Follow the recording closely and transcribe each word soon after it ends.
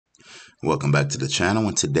Welcome back to the channel,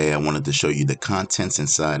 and today I wanted to show you the contents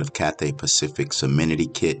inside of Cathay Pacific's Amenity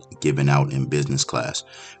kit given out in business class.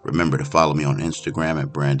 Remember to follow me on Instagram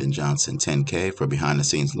at BrandonJohnson10K for behind the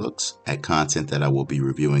scenes looks at content that I will be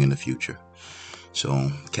reviewing in the future.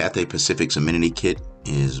 So Cathay Pacific's Amenity kit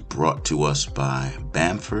is brought to us by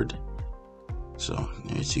Bamford. So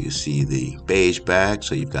as you can see, the beige bag,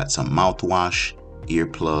 so you've got some mouthwash,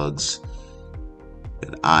 earplugs,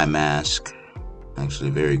 an eye mask. Actually,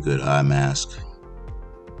 very good eye mask.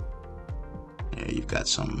 There you've got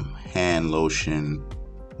some hand lotion,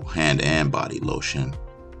 hand and body lotion,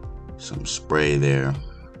 some spray there,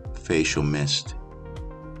 facial mist,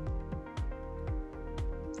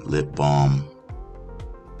 lip balm,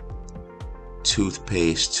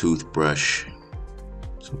 toothpaste, toothbrush,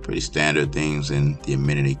 some pretty standard things in the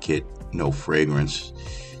Amenity kit. No fragrance.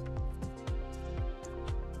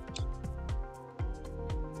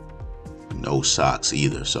 No socks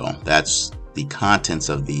either. So that's the contents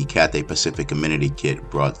of the Cathay Pacific Amenity kit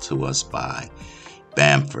brought to us by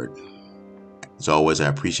Bamford. As always, I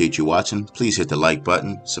appreciate you watching. Please hit the like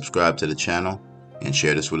button, subscribe to the channel, and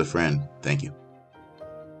share this with a friend. Thank you.